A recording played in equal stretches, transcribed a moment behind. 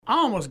I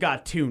almost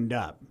got tuned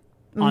up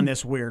on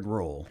this weird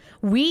rule.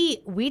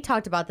 We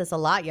talked about this a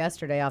lot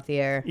yesterday off the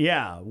air.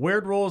 Yeah,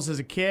 weird rules as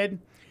a kid.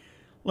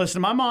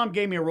 Listen, my mom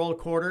gave me a roll of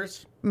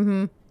quarters.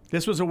 Mm-hmm.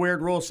 This was a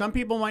weird rule. Some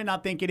people might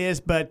not think it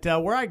is, but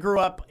where I grew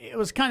up, it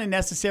was kind of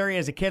necessary.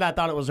 As a kid, I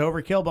thought it was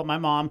overkill, but my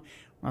mom,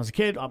 when I was a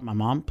kid, my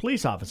mom,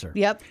 police officer.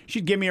 Yep.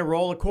 She'd give me a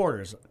roll of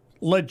quarters.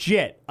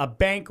 Legit, a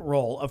bank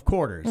roll of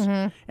quarters.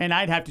 Mm-hmm. And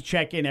I'd have to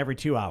check in every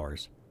 2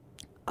 hours.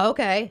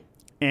 Okay.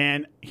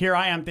 And here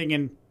I am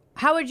thinking,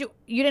 How would you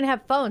didn't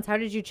have phones. How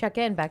did you check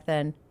in back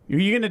then? are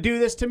you going to do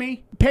this to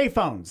me? Pay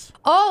phones.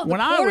 Oh, the When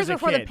I quarters was a were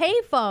for the kid. pay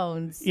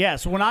phones.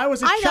 Yes, when I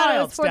was a I child, thought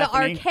it was for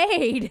Stephanie. the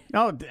arcade.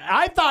 No,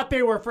 I thought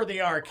they were for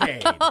the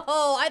arcade.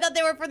 Oh, I thought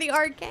they were for the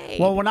arcade.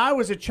 Well, when I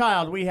was a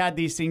child, we had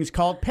these things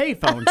called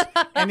payphones,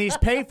 and these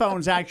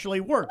payphones actually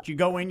worked. You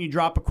go in, you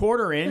drop a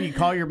quarter in, you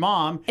call your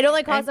mom. It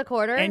only costs a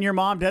quarter? And your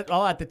mom,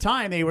 well, at the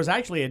time, it was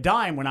actually a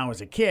dime when I was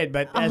a kid,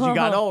 but as you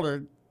got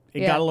older,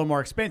 it got a little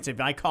more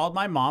expensive. I called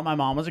my mom. My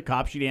mom was a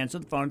cop. She'd answer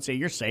the phone and say,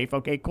 "You're safe.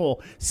 Okay, cool.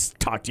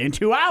 Talk to you in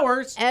 2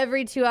 hours."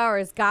 Every 2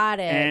 hours. Got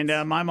it.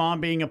 And my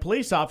mom, being a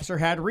police officer,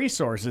 had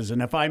resources. And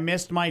if I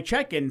missed my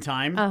check-in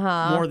time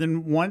more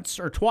than once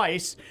or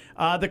twice,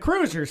 the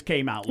cruisers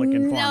came out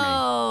looking for me.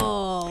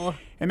 No.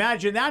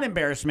 Imagine that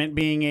embarrassment,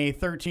 being a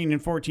 13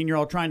 and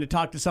 14-year-old trying to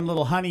talk to some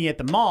little honey at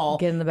the mall.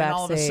 Get in the back and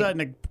all of a seat.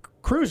 sudden, a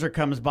cruiser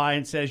comes by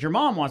and says, "Your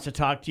mom wants to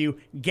talk to you."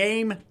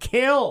 Game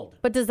killed.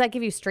 But does that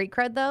give you street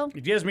cred, though?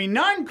 It gives me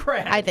none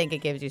cred. I think it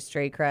gives you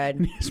street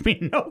cred. It gives me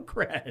no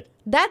cred.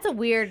 That's a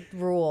weird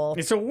rule.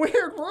 It's a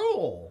weird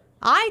rule.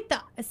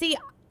 See,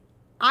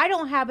 I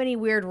don't have any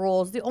weird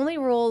rules. The only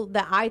rule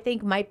that I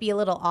think might be a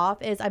little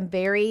off is I'm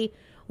very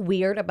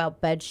weird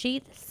about bed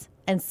sheets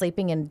and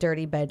sleeping in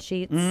dirty bed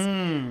sheets.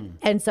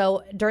 And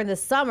so during the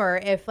summer,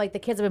 if like the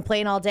kids have been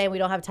playing all day and we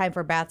don't have time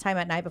for bath time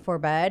at night before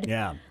bed,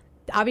 Yeah.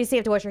 obviously you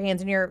have to wash your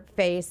hands and your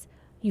face.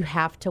 You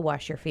have to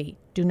wash your feet.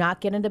 Do not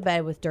get into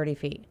bed with dirty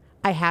feet.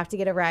 I have to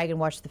get a rag and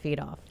wash the feet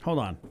off. Hold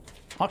on.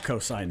 I'll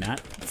co-sign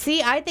that.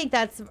 See, I think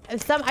that's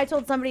I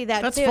told somebody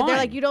that That's too. fine. They're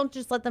like, you don't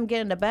just let them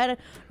get into bed.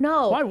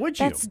 No. Why would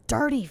you? That's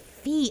dirty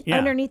feet Yeah.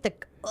 underneath the.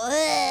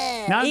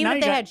 Now Even you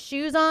if they got- had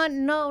shoes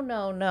on,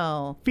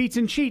 no. Feets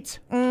and sheets.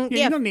 yeah.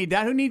 You don't need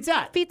that. Who needs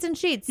that? Feet and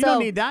sheets. You So don't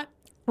need that.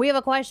 we have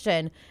a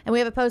question, and we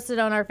have it posted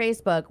on our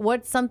Facebook.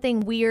 What's something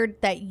weird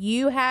that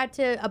you had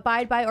to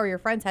abide by, or your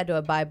friends had to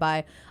abide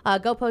by?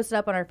 Go post it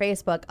up on our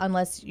Facebook.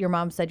 Unless your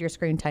mom said your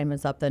screen time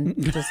is up, then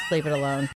just leave it alone.